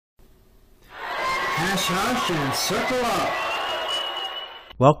Hash House and Circle Up.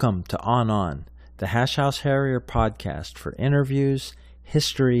 Welcome to On, the Hash House Harrier podcast for interviews,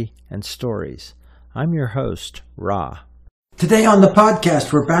 history, and stories. I'm your host, Ra. Today on the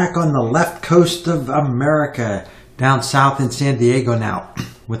podcast, we're back on the left coast of America, down south in San Diego now,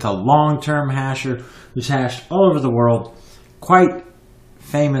 with a long-term hasher who's hashed all over the world, quite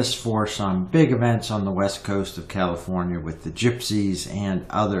famous for some big events on the west coast of California with the Gypsies and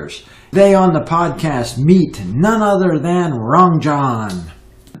others. Today on the podcast, meet none other than Rongjon.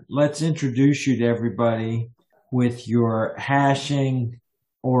 Let's introduce you to everybody with your hashing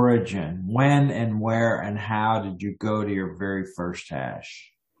origin. When and where and how did you go to your very first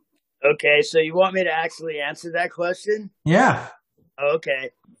hash? Okay, so you want me to actually answer that question? Yeah.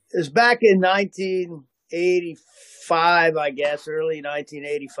 Okay. It was back in 1985, I guess, early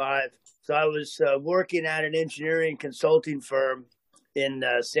 1985. So I was working at an engineering consulting firm in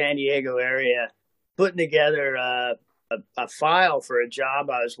the San Diego area, putting together a file for a job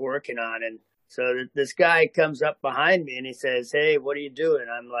I was working on. And so this guy comes up behind me and he says, "Hey, what are you doing?"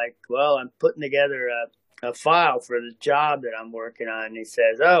 I'm like, "Well, I'm putting together a file for the job that I'm working on." And he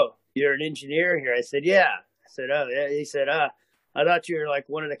says, "Oh, you're an engineer here?" I said, "Yeah." I said, "Oh, yeah." He said, "I thought you were like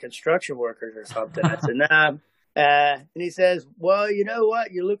one of the construction workers or something." I said, "Nah." And he says, "Well, you know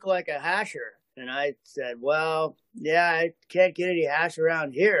what? You look like a hasher." And I said, "Well, yeah, I can't get any hash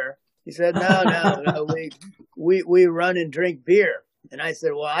around here." He said, No, we run and drink beer." And I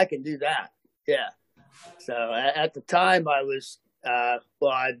said, "Well, I can do that." Yeah. So at the time I was,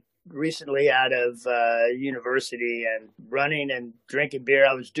 I'd recently out of university and running and drinking beer.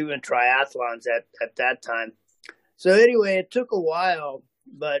 I was doing triathlons at that time. So anyway, it took a while,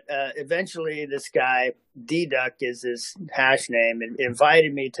 but eventually this guy, D-Duck is his hash name, and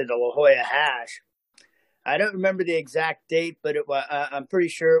invited me to the La Jolla Hash. I don't remember the exact date, but I'm pretty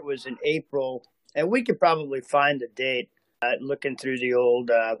sure it was in April, and we could probably find the date looking through the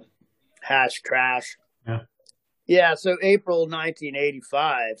old hash trash. Yeah, so April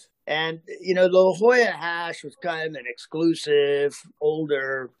 1985. And, you know, the La Jolla Hash was kind of an exclusive,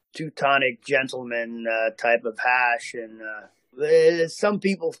 older, Teutonic gentleman type of hash. And some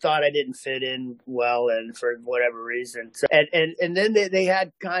people thought I didn't fit in well, and for whatever reason. So, and then they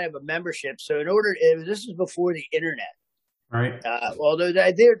had kind of a membership. So this was before the internet. Right. Although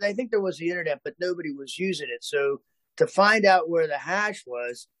I think there was the internet, but nobody was using it. So to find out where the hash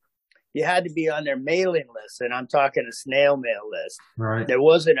was, you had to be on their mailing list, and I'm talking a snail mail list. Right. There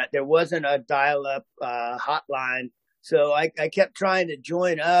wasn't a dial-up hotline, so I kept trying to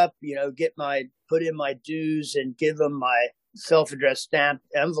join up, you know, put in my dues and give them my self-addressed stamped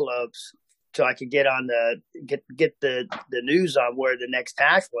envelopes so I could get the news on where the next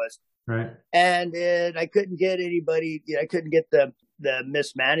hash was. Right. And I couldn't get anybody. I couldn't get the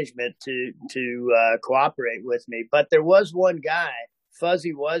mismanagement to cooperate with me. But there was one guy,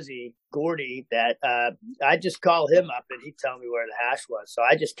 Fuzzy Wuzzy Gordy, that I just call him up and he'd tell me where the hash was. So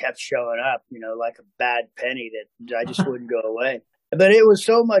I just kept showing up, you know, like a bad penny that I just wouldn't go away. But it was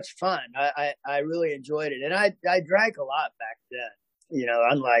so much fun. I really enjoyed it. And I drank a lot back then, you know,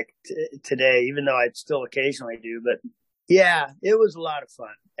 unlike today, even though I still occasionally do. But yeah, it was a lot of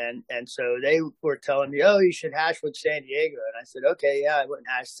fun. And so they were telling me, "Oh, you should hash with San Diego." And I said, "Okay, yeah, I went and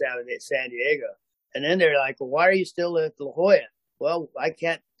hashed San Diego." And then they're like, "Well, why are you still at La Jolla?" "Well, I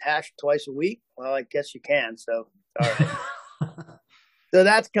can't hash twice a week." "Well, I guess you can." So, all right. So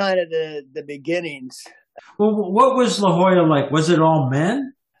that's kind of the beginnings. Well, what was La Jolla like? Was it all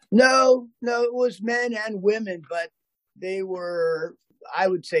men? No, it was men and women, but they were, I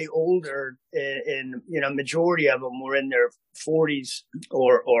would say, older. In you know, majority of them were in their 40s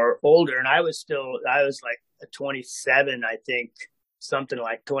or older, and I was like 27, I think, something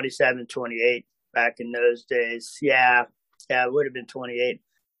like 27, 28 back in those days. Yeah, it would have been 28.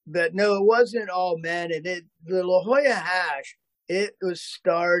 But no, it wasn't all men. And the La Jolla Hash, it was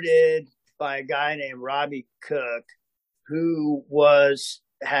started by a guy named Robbie Cook, who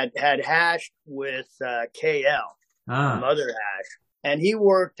had hashed with KL, Mother Hash. And he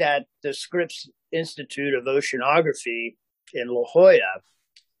worked at the Scripps Institute of Oceanography in La Jolla,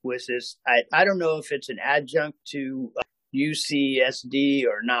 which is, I don't know if it's an adjunct to UCSD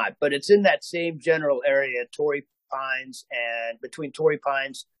or not, but it's in that same general area, Torrey Pines, and between Torrey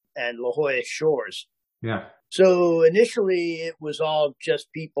Pines and La Jolla Shores. Yeah. So initially it was all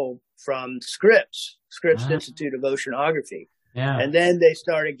just people from Scripps Institute of Oceanography. Yeah. And then they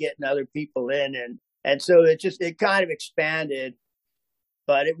started getting other people in, and so it kind of expanded,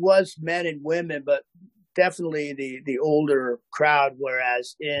 but it was men and women, but definitely the older crowd.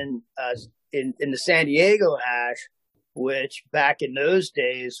 Whereas in the San Diego hash, which back in those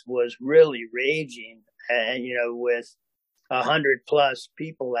days was really raging, and with 100+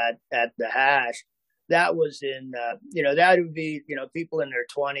 people at the hash. That was in, that would be, people in their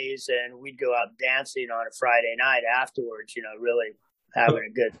 20s, and we'd go out dancing on a Friday night afterwards, really having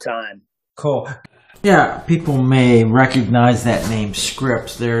a good time. Cool. Yeah, people may recognize that name,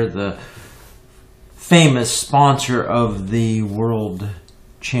 Scripps. They're the famous sponsor of the World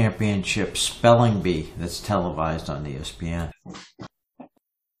Championship Spelling Bee that's televised on ESPN.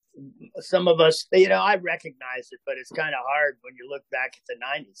 Some of us, I recognize it, but it's kind of hard when you look back at the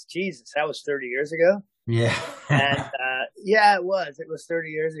 90s. Jesus, that was 30 years ago. Yeah. And yeah, it was. It was 30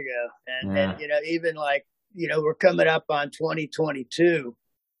 years ago. And even like, we're coming up on 2022.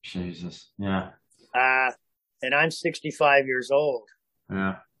 Jesus. Yeah. And I'm 65 years old.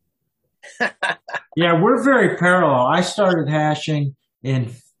 Yeah. Yeah, we're very parallel. I started hashing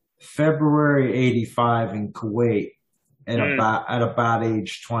in February '85 in Kuwait at about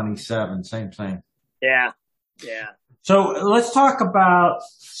age 27. Same thing. Yeah. Yeah. So let's talk about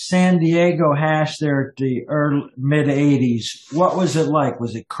San Diego hash there at the mid '80s. What was it like?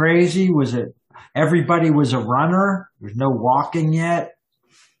 Was it crazy? Was it everybody was a runner? There's no walking yet.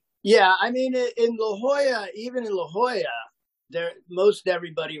 Yeah, I mean, in La Jolla, even in La Jolla, most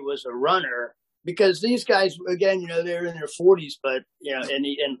everybody was a runner, because these guys, again, they're in their 40s, but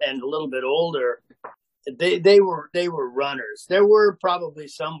and a little bit older. They were runners. There were probably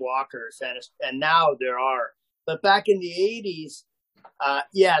some walkers, and now there are. But back in the 80s,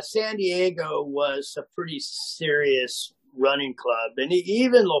 San Diego was a pretty serious running club, and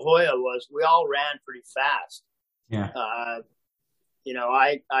even La Jolla was. We all ran pretty fast. Yeah.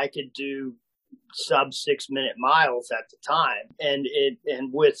 I could do sub 6-minute miles at the time, and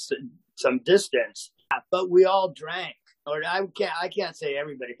with some distance. But we all drank. Or I can't say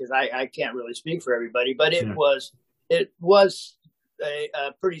everybody, because I can't really speak for everybody. But it was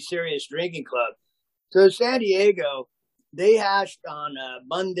a pretty serious drinking club. So San Diego, they hashed on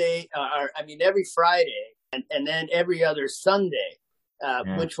Monday, every Friday, and then every other Sunday,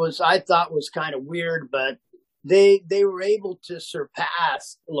 which I thought was kind of weird, but they were able to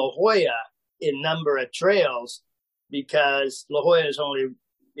surpass La Jolla in number of trails, because La Jolla is only,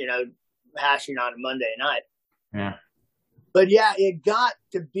 hashing on a Monday night. Yeah. But yeah, it got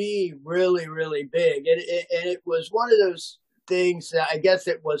to be really, really big. And it was one of those things that I guess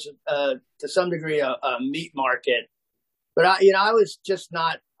it was, to some degree, a meat market. But I was just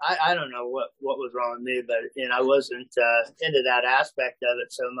not, I don't know what was wrong with me, but, I wasn't into that aspect of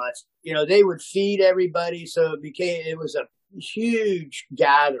it so much. They would feed everybody. So it was a huge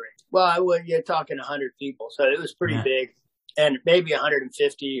gathering. Well, you're talking 100 people. So it was pretty big, and maybe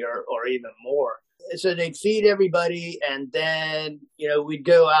 150 or even more. So they'd feed everybody, and then, we'd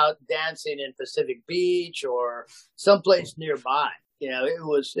go out dancing in Pacific Beach or someplace nearby. It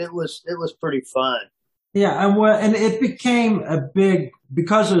was pretty fun. Yeah, and it became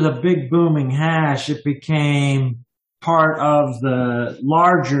because it was a big booming hash, it became part of the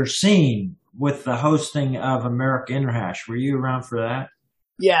larger scene with the hosting of America Interhash. Were you around for that?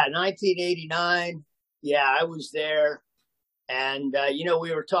 Yeah, 1989. Yeah, I was there. And,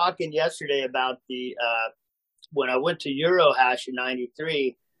 we were talking yesterday about when I went to Eurohash in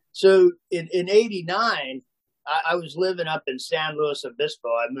 93. So in 89, I was living up in San Luis Obispo.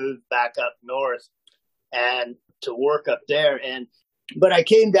 I moved back up north and to work up there. But I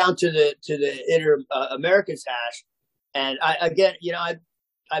came down to the America's hash. And I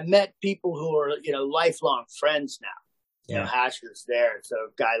met people who are, lifelong friends now, hashers there. So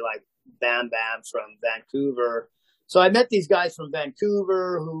a guy like Bam Bam from Vancouver. So I met these guys from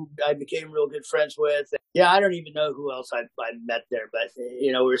Vancouver who I became real good friends with. Yeah, I don't even know who else I met there, but,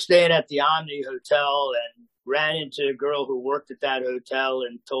 we were staying at the Omni Hotel and ran into a girl who worked at that hotel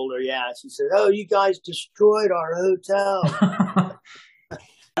and told her, she said, "Oh, you guys destroyed our hotel."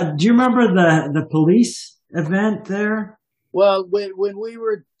 Do you remember the police event there? Well, when we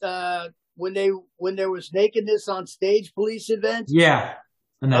were, when there was nakedness on stage police event. Yeah.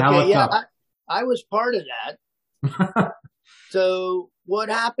 And the helicopter. I was part of that. So what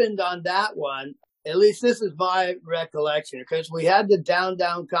happened on that one, at least this is my recollection, because we had the down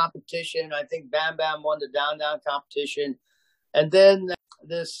competition. I think Bam Bam won the down competition. And then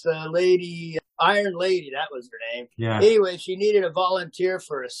this lady, Iron Lady, that was her name. Yeah. Anyway, she needed a volunteer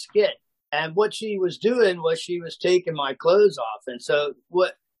for a skit. And what she was doing was she was taking my clothes off. And so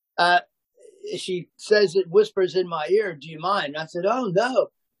she says, it whispers in my ear, "Do you mind?" I said, "Oh, no."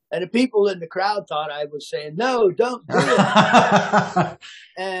 And the people in the crowd thought I was saying, "No, don't do it."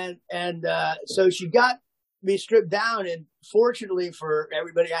 and so she got me stripped down. And fortunately for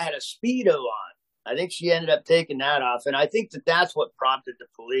everybody, I had a Speedo on. I think she ended up taking that off, and I think that's what prompted the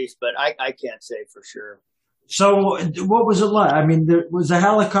police, but I can't say for sure. So what was it like? I mean, there was a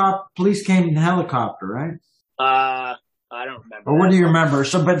helicopter. Police came in a helicopter, right? I don't remember. Or what do you remember?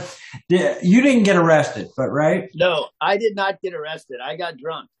 So, but you didn't get arrested, but right? No, I did not get arrested. I got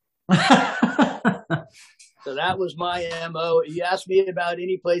drunk. So that was my MO. You asked me about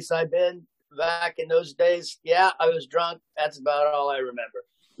any place I've been back in those days. Yeah, I was drunk. That's about all I remember.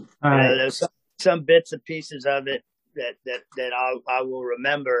 All right. There's some bits and pieces of it that I will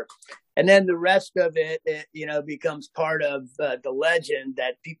remember. And then the rest of it becomes part of the legend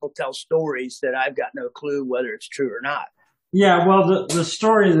that people tell stories that I've got no clue whether it's true or not. Yeah, well, the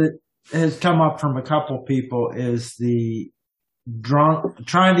story that has come up from a couple people is the drunk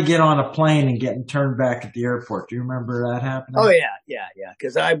trying to get on a plane and getting turned back at the airport. Do you remember that happening? Oh yeah.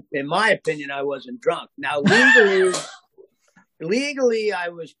 Because in my opinion, I wasn't drunk. Now legally, I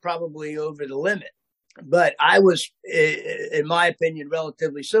was probably over the limit, but I was, in my opinion,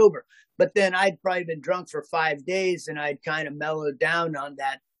 relatively sober. But then I'd probably been drunk for 5 days, and I'd kind of mellowed down on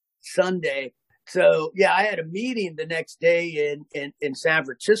that Sunday. So yeah, I had a meeting the next day in San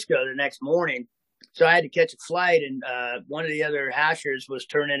Francisco the next morning. So I had to catch a flight, and one of the other hashers was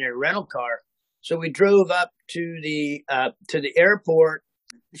turning in a rental car. So we drove up to the airport.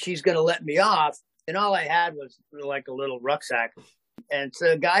 She's going to let me off, and all I had was like a little rucksack. And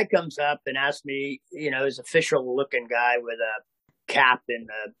so a guy comes up and asks me, he's an official-looking guy with a cap and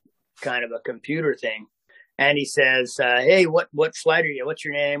a kind of a computer thing. And he says, hey, what flight are you? What's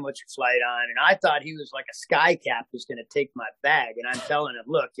your name? What's your flight on? And I thought he was like a sky cap who's going to take my bag. And I'm telling him,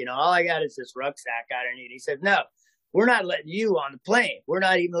 look, all I got is this rucksack I don't need. He said, no, we're not letting you on the plane. We're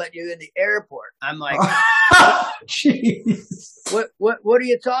not even letting you in the airport. I'm like, jeez. What are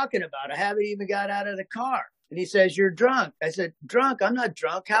you talking about? I haven't even got out of the car. And he says, you're drunk. I said, drunk? I'm not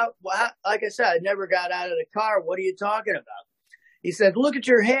drunk. How? Like I said, I never got out of the car. What are you talking about? He said, look at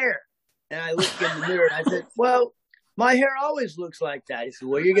your hair. And I looked in the mirror and I said, well, my hair always looks like that. He said,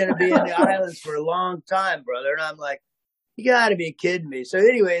 well, you're going to be in the islands for a long time, brother. And I'm like, you got to be kidding me. So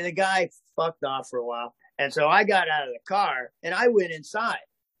anyway, the guy fucked off for a while. And so I got out of the car and I went inside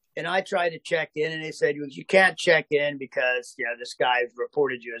and I tried to check in, and they said, you can't check in because, this guy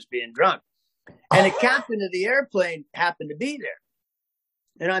reported you as being drunk. And the captain of the airplane happened to be there.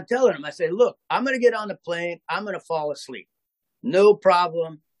 And I'm telling him, I said, look, I'm going to get on the plane. I'm going to fall asleep. No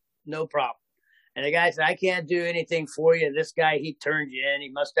problem. No problem. And the guy said, I can't do anything for you. This guy, he turned you in. He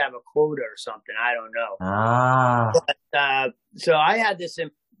must have a quota or something. I don't know. But, so I had this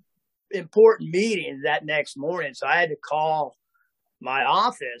important meeting that next morning. So I had to call my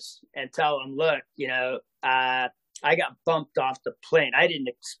office and tell them, look, I got bumped off the plane. I didn't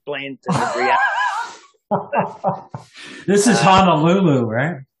explain to the This is Honolulu,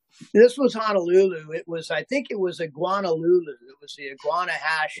 right? This was Honolulu. I think it was Iguanalulu. It was the Iguana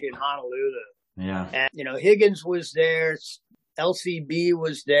Hash in Honolulu. Yeah. And, Higgins was there. LCB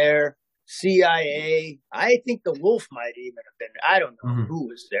was there. CIA. I think the Wolf might even have been. I don't know who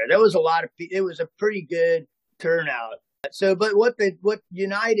was there. There was a lot of people. It was a pretty good turnout. So, but what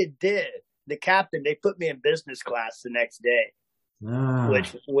United did, the captain, they put me in business class the next day.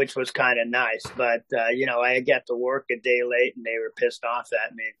 Which was kind of nice, but I got to work a day late and they were pissed off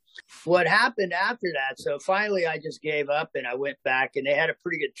at me. What happened after that? So finally I just gave up and I went back, and they had a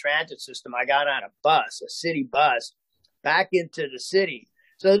pretty good transit system. I got on a bus, a city bus, back into the city.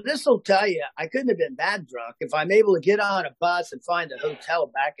 So this will tell you I couldn't have been that drunk if I'm able to get on a bus and find a hotel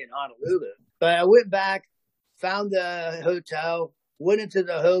back in Honolulu. But I went back, found the hotel, went into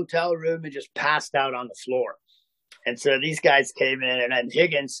the hotel room and just passed out on the floor. And so these guys came in, and then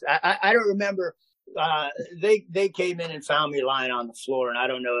Higgins, I don't remember, they came in and found me lying on the floor. And I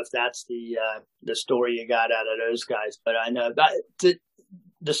don't know if that's the story you got out of those guys, but I know that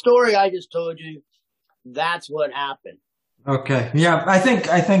the story I just told you, that's what happened. Okay. Yeah. I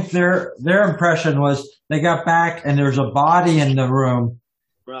think their impression was they got back and there's a body in the room.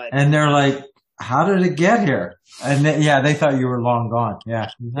 Right. And they're like, how did it get here? And they thought you were long gone. Yeah.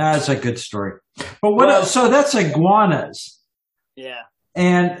 That's a good story. But what else? So that's iguanas. Yeah.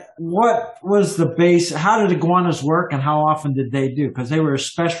 And what was the base? How did iguanas work and how often did they do? Because they were a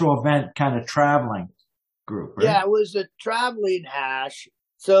special event kind of traveling group, right? Yeah, it was a traveling hash.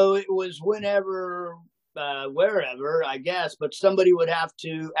 So it was whenever, wherever, I guess, but somebody would have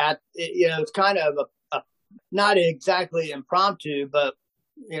to it's kind of a not exactly impromptu, but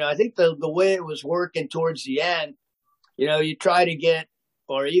I think the way it was working towards the end, you try to get,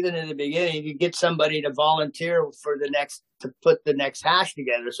 or even in the beginning, you get somebody to volunteer to put the next hash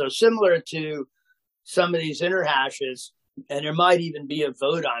together. So similar to some of these inner hashes, and there might even be a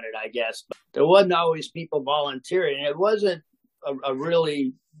vote on it, I guess. But there wasn't always people volunteering, and it wasn't a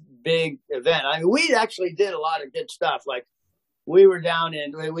really big event. I mean, we actually did a lot of good stuff. Like we were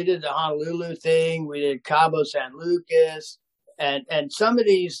we did the Honolulu thing, we did Cabo San Lucas, and some of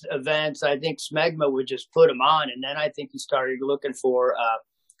these events, I think Smegma would just put them on, and then I think he started looking for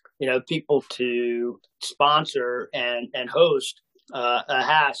people to sponsor and host a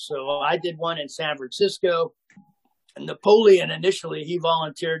hash. So I did one in San Francisco. Napoleon initially he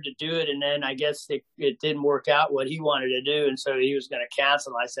volunteered to do it, and then I guess it didn't work out what he wanted to do, and so he was going to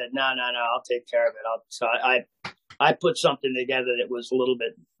cancel. I said, no, I'll take care of it. So I put something together that was a little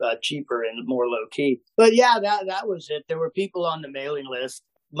bit cheaper and more low key. But yeah, that was it. There were people on the mailing list,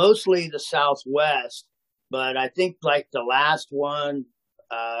 mostly the Southwest, but I think like the last one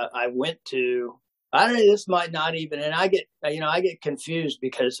I went to, I don't know, this might not even, and I get confused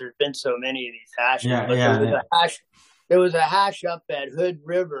because there's been so many of these hashes. There was a hash up at Hood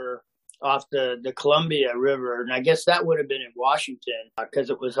River off the Columbia River, and I guess that would have been in Washington because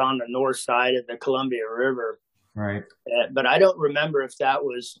it was on the north side of the Columbia River. Right. But I don't remember if that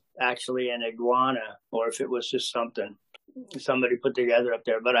was actually an iguana or if it was just something somebody put together up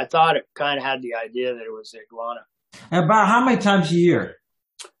there. But I thought it kind of had the idea that it was iguana. About how many times a year?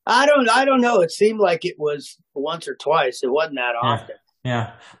 I don't know. It seemed like it was once or twice. It wasn't that often.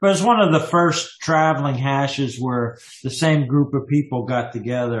 Yeah. But it's one of the first traveling hashes where the same group of people got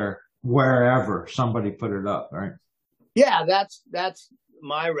together wherever somebody put it up, right? Yeah, that's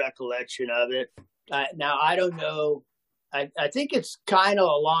my recollection of it. Now, I don't know. I think it's kind of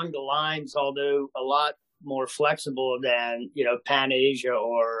along the lines, although a lot more flexible than, Pan Asia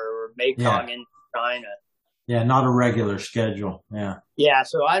or Mekong in China. Yeah, not a regular schedule. Yeah. Yeah,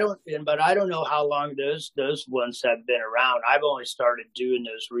 so I don't know how long those ones have been around. I've only started doing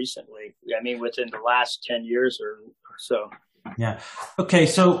those recently. I mean, within the last 10 years or so. Yeah. Okay,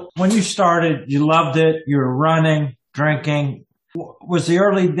 so when you started, you loved it. You were running, drinking. Was the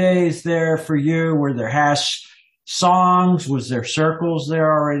early days there for you? Were there hash songs? Was there circles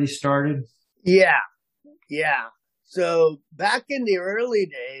there already started? Yeah. So back in the early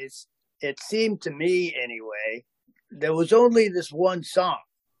days, it seemed to me anyway, there was only this one song.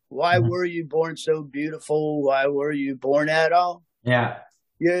 Why were you born so beautiful? Why were you born at all? Yeah.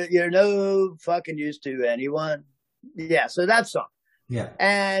 You're no fucking use to anyone. Yeah, so that song. Yeah.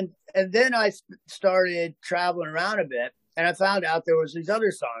 And then I started traveling around a bit, and I found out there was these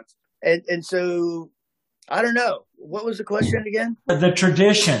other songs. And so, I don't know. What was the question again? The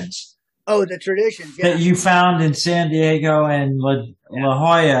traditions. Oh, the traditions, yeah. That you found in San Diego and La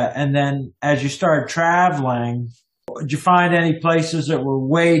Jolla. And then as you started traveling, did you find any places that were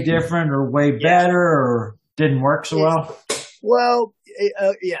way different or way better or didn't work so well? Well,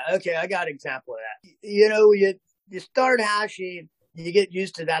 okay, I got an example of that. You start hashing, you get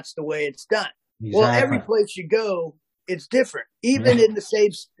used to that's the way it's done. Exactly. Well, every place you go, it's different. Even in the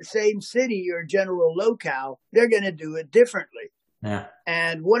same city or general locale, they're going to do it differently. Yeah.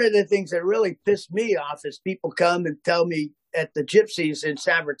 And one of the things that really pissed me off is people come and tell me at the Gypsies in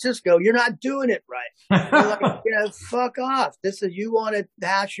San Francisco, you're not doing it right. You're like, fuck off. You want to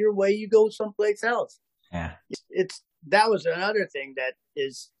hash your way, you go someplace else. Yeah. That was another thing that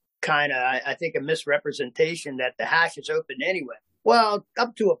is kind of, I think, a misrepresentation that the hash is open anyway. Well,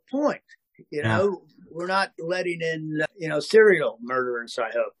 up to a point, we're not letting in, serial murderers, I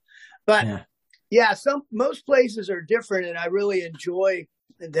hope. But most places are different, and I really enjoy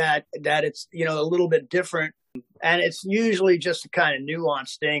that it's, a little bit different. And it's usually just a kind of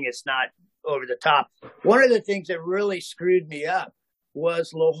nuanced thing. It's not over the top. One of the things that really screwed me up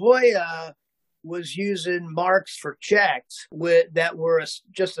was La Jolla was using marks for checks that were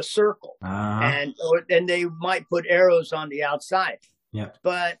just a circle, and they might put arrows on the outside. Yeah.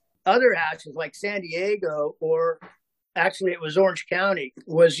 But other hashes like San Diego, or actually it was Orange County,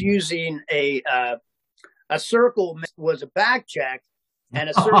 was using a circle was a back check, and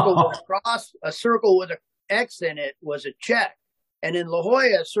a circle with an X in it was a check, and in La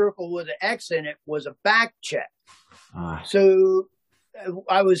Jolla, a circle with an X in it was a back check. So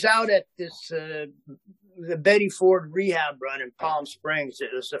I was out at this the Betty Ford rehab run in Palm Springs.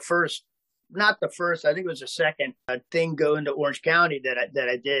 It was not the first, I think it was the second thing going to Orange County that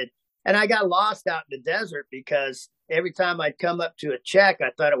I did. And I got lost out in the desert because every time I'd come up to a check,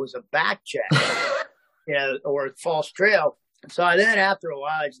 I thought it was a back check, or a false trail. So then after a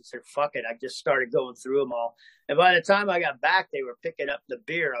while, I just said, fuck it. I just started going through them all. And by the time I got back, they were picking up the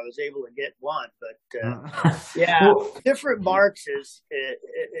beer. I was able to get one. But different marks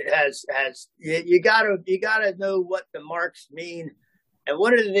you gotta know what the marks mean. And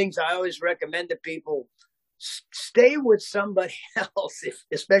one of the things I always recommend to people, stay with somebody else,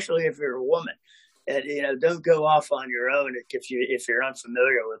 especially if you're a woman. And, don't go off on your own if you're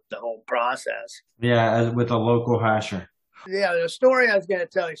unfamiliar with the whole process. Yeah, with a local hasher. Yeah, the story I was going to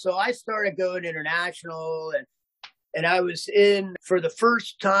tell you. So I started going international, and I was in for the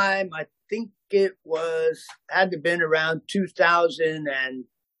first time. I think it had to have been around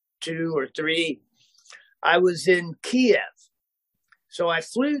 2002 or 3. I was in Kiev. So I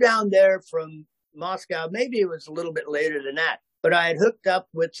flew down there from Moscow. Maybe it was a little bit later than that. But I had hooked up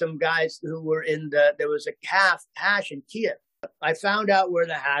with some guys who were there was a hash in Kiev. I found out where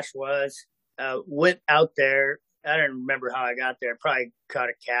the hash was, went out there. I don't remember how I got there. Probably caught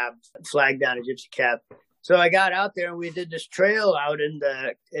a cab, flagged down a gypsy cab. So I got out there and we did this trail out in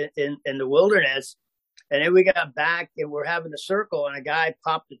the wilderness. And then we got back and we're having a circle and a guy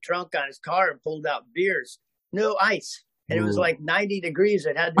popped the trunk on his car and pulled out beers. No ice. And it was like 90 degrees.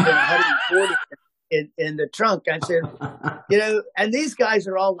 It had to be 140 in the trunk. I said, and these guys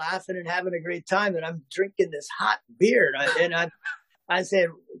are all laughing and having a great time, and I'm drinking this hot beer. And I said,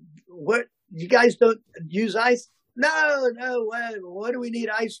 what, you guys don't use ice? No, what do we need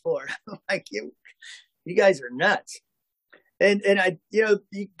ice for? I'm like, you guys are nuts. And you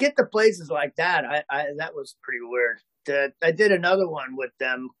get to places like that. That was pretty weird. I did another one with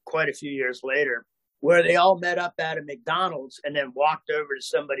them quite a few years later, where they all met up at a McDonald's and then walked over to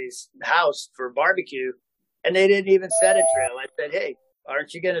somebody's house for barbecue, and they didn't even set a trail. I said, hey,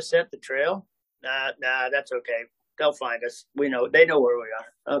 aren't you going to set the trail? Nah, that's okay. They'll find us. They know where we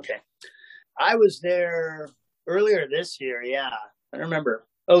are. Okay. I was there earlier this year. Yeah. I don't remember.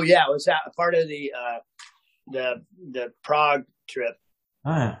 Oh yeah. It was a part of the Prague trip.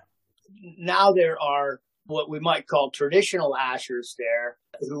 Now there are what we might call traditional hashers there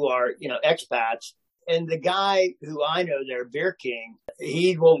who are, expats. And the guy who I know there, Beer King,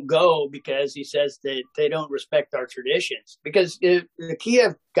 he won't go because he says that they don't respect our traditions. Because the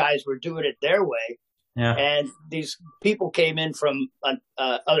Kiev guys were doing it their way. Yeah. And these people came in from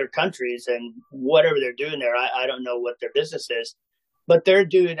other countries, and whatever they're doing there, I don't know what their business is. But they're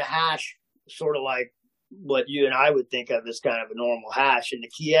doing a hash sort of like what you and I would think of as kind of a normal hash. And the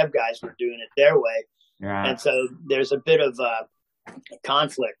Kiev guys were doing it their way. Yeah. And so there's a bit of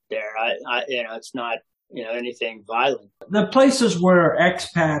conflict there. It's not, anything violent. The places where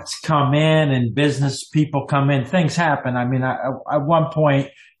expats come in and business people come in, things happen. I mean, at one point,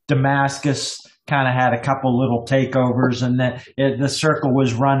 Damascus kind of had a couple little takeovers, and the circle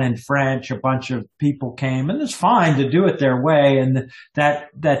was run in French. A bunch of people came, and it's fine to do it their way, and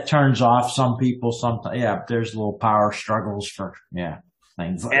that turns off some people. Sometimes, there's little power struggles for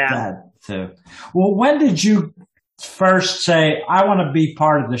things like that too. Well, when did you first say, I want to be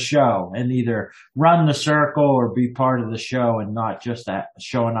part of the show and either run the circle or be part of the show and not just that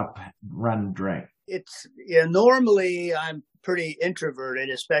showing up, run and drink? It's normally I'm pretty introverted,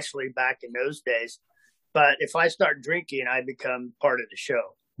 especially back in those days. But if I start drinking, I become part of the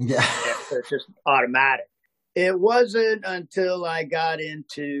show. Yeah. So it's just automatic. It wasn't until I got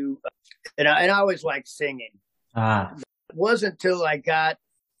into, and I always liked singing. It wasn't until I got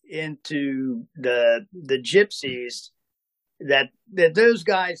into the gypsies that those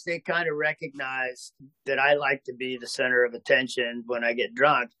guys, they kind of recognized that I like to be the center of attention when I get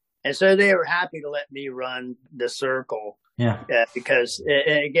drunk. And so they were happy to let me run the circle. Yeah. Because,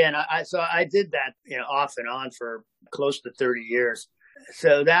 and again, I did that, off and on for close to 30 years.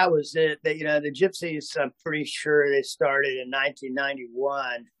 So that was it. The gypsies, I'm pretty sure they started in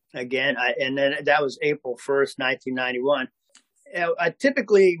 1991 again. And then that was April 1st, 1991. I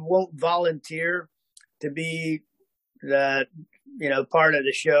typically won't volunteer to be the, part of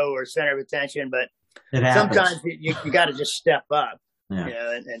the show or center of attention, but sometimes you got to just step up,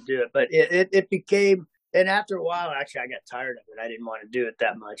 and do it. But it became, and after a while, actually, I got tired of it. I didn't want to do it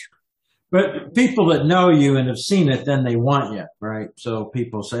that much. But people that know you and have seen it, then they want you, right? So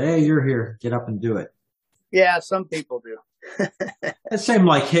people say, hey, you're here, get up and do it. Yeah, some people do. The same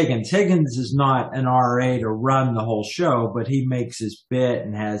like Higgins. Higgins is not an RA to run the whole show, but he makes his bit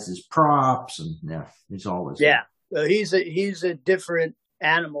and has his props, and he's always there. So he's a different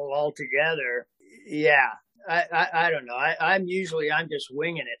animal altogether. Yeah, I don't know. I'm just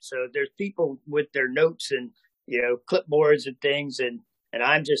winging it. So there's people with their notes and clipboards and things, and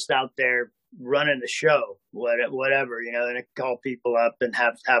I'm just out there running the show, whatever, and I call people up and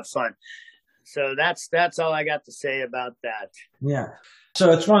have fun. So that's all I got to say about that. Yeah.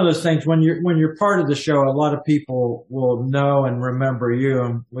 So it's one of those things when you're part of the show, a lot of people will know and remember you,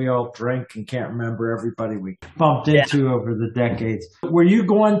 and we all drink and can't remember everybody we bumped into over the decades. Were you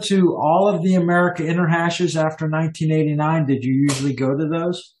going to all of the America Interhashes after 1989? Did you usually go to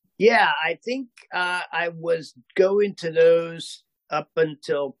those? Yeah, I think I was going to those up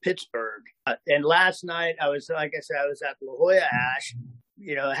until Pittsburgh. And last night I was, like I said, I was at La Jolla Hash.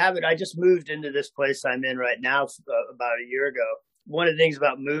 I just moved into this place I'm in right now about a year ago. One of the things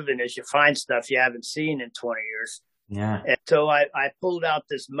about moving is you find stuff you haven't seen in 20 years. Yeah. And so I pulled out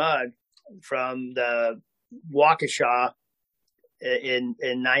this mug from the Waukesha in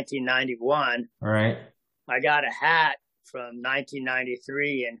 1991. Right. I got a hat from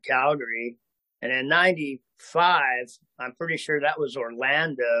 1993 in Calgary. And in 95, I'm pretty sure that was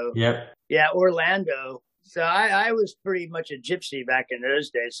Orlando. Yep. Yeah, Orlando. So I was pretty much a gypsy back in those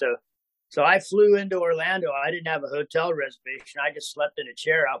days. So I flew into Orlando. I didn't have a hotel reservation. I just slept in a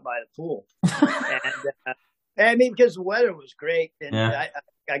chair out by the pool. And because the weather was great. And yeah.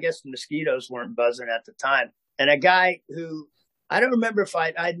 I guess the mosquitoes weren't buzzing at the time. And a guy who, I don't remember if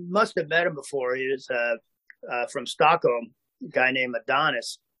I must have met him before. He was from Stockholm, a guy named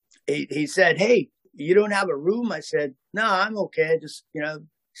Adonis. He said, "Hey, you don't have a room?" I said, "No, I'm okay. Just,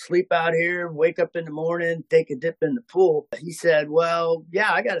 sleep out here, wake up in the morning, take a dip in the pool." He said, "Well,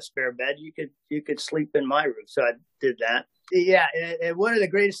 yeah, I got a spare bed. You could sleep in my room." So I did that. Yeah, and one of the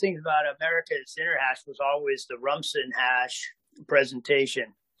greatest things about America's Inner Hash was always the Rumson Hash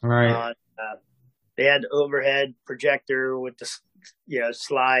presentation. Right. They had the overhead projector with the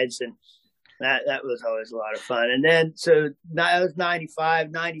slides, and that was always a lot of fun. And then so that was 95,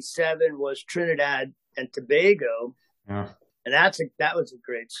 97 was Trinidad and Tobago. Yeah. And that was a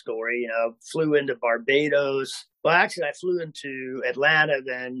great story. Flew into Barbados. Well, actually, I flew into Atlanta,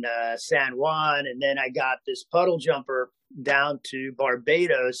 then San Juan, and then I got this puddle jumper down to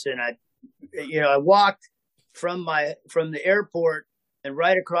Barbados. And I walked from the airport, and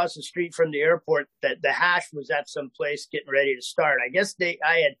right across the street from the airport, that the hash was at some place getting ready to start. I guess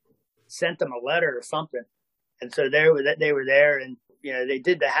I had sent them a letter or something, and so they were there, and they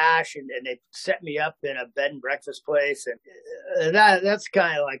did the hash, and they set me up in a bed and breakfast place. And that's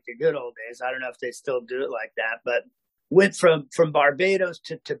kind of like the good old days. I don't know if they still do it like that, but went from Barbados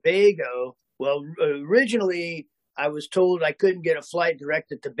to Tobago. Well, originally I was told I couldn't get a flight direct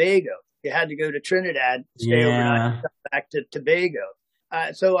to Tobago. You had to go to Trinidad, stay overnight, and come back to Tobago.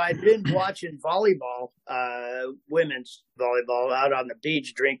 So I'd been watching volleyball, women's volleyball, out on the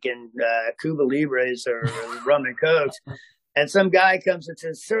beach drinking Cuba Libres or rum and cokes. And some guy comes and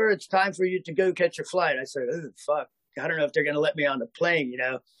says, "Sir, it's time for you to go catch your flight." I said, "Oh, fuck. I don't know if they're going to let me on the plane,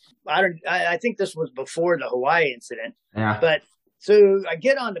 I think this was before the Hawaii incident. Yeah. But so I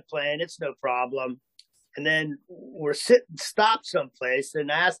get on the plane. It's no problem. And then we're stopped someplace, and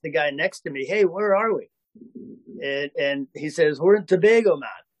I asked the guy next to me, "Hey, where are we?" And he says, "We're in Tobago, man."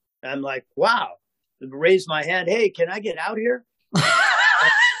 And I'm like, wow. I raised my hand. "Hey, can I get out here?"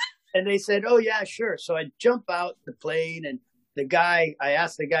 And they said, "Oh, yeah, sure." So I jump out the plane, and I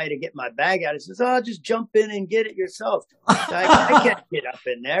asked the guy to get my bag out. He says, "Oh, just jump in and get it yourself." So I can't get up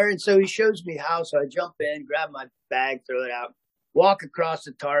in there. And so he shows me how. So I jump in, grab my bag, throw it out, walk across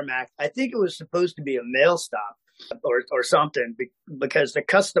the tarmac. I think it was supposed to be a mail stop or something, because the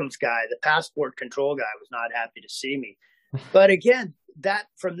customs guy, the passport control guy, was not happy to see me. But again,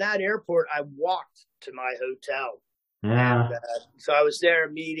 from that airport, I walked to my hotel. Yeah. And, so I was there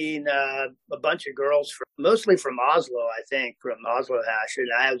meeting a bunch of girls mostly from Oslo, I think, from Oslo Hash. And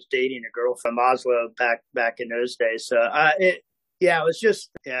I was dating a girl from Oslo back in those days. So it was just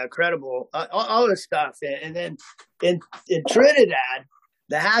incredible, all this stuff. And then in Trinidad,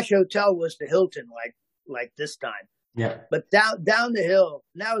 the Hash Hotel was the Hilton, like this time. Yeah. But down the hill,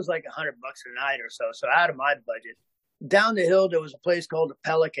 and that was like $100 a night or so. So out of my budget, down the hill, there was a place called the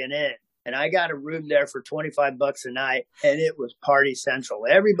Pelican Inn. And I got a room there for $25 a night, and it was party central.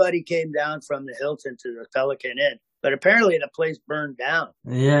 Everybody came down from the Hilton to the Pelican Inn, but apparently the place burned down.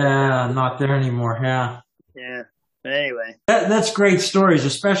 Yeah, not there anymore. Yeah. Yeah. But anyway, that's great stories,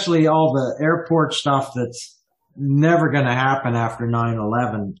 especially all the airport stuff that's never going to happen after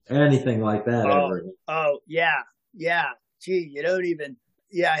 9/11. Anything like that ever. Oh, yeah. Gee, you don't even.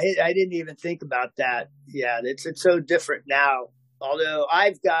 Yeah, I didn't even think about that. Yeah, it's so different now. Although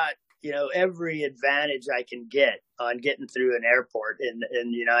I've got every advantage I can get on getting through an airport in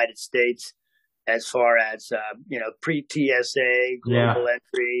the United States, as far as pre-TSA, global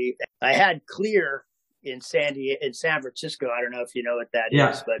entry. I had clear in San Francisco. I don't know if you know what that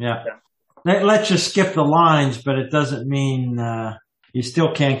is, but that lets you skip the lines, but it doesn't mean you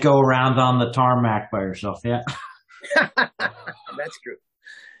still can't go around on the tarmac by yourself. Yeah, that's true.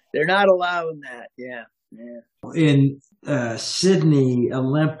 They're not allowing that. Yeah. In Sydney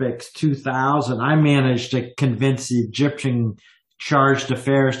Olympics 2000, I managed to convince the Egyptian charged the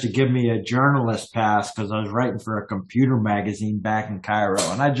fares to give me a journalist pass because I was writing for a computer magazine back in Cairo,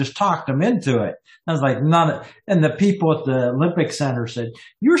 and I just talked them into it. I was like, and the people at the Olympic Center said,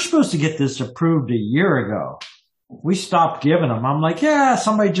 "You were supposed to get this approved a year ago. We stopped giving them." I'm like, "Yeah,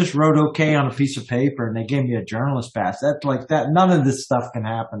 somebody just wrote okay on a piece of paper and they gave me a journalist pass." That's like that. None of this stuff can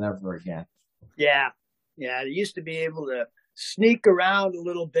happen ever again. Yeah. They used to be able to sneak around a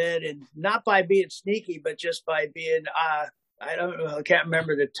little bit, and not by being sneaky, but just by being, I don't know, I can't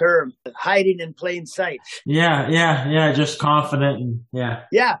remember the term, hiding in plain sight. Yeah. Just confident and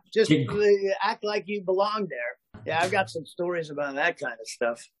Yeah, just act like you belong there. Yeah, I've got some stories about that kind of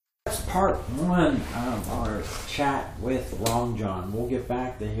stuff. That's part one of our chat with Long John. We'll get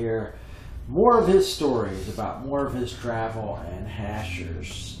back to hear more of his stories about more of his travel and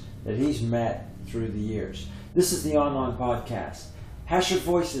hashers that he's met through the years. This is the On Podcast. Hasher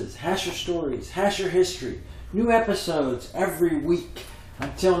voices, hasher stories, hasher history. New episodes every week.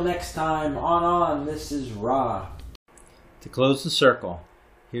 Until next time, on, this is Ra. To close the circle,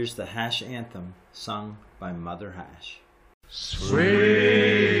 here's the Hash Anthem sung by Mother Hash.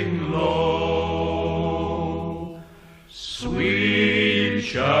 Swing low, sweet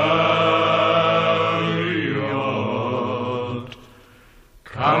chariot,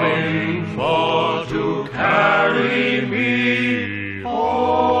 coming forth to carry me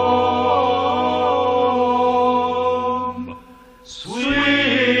home.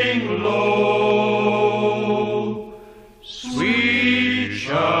 Swing low, sweet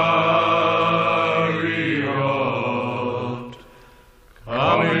chariot,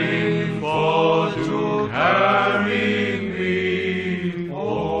 coming forth.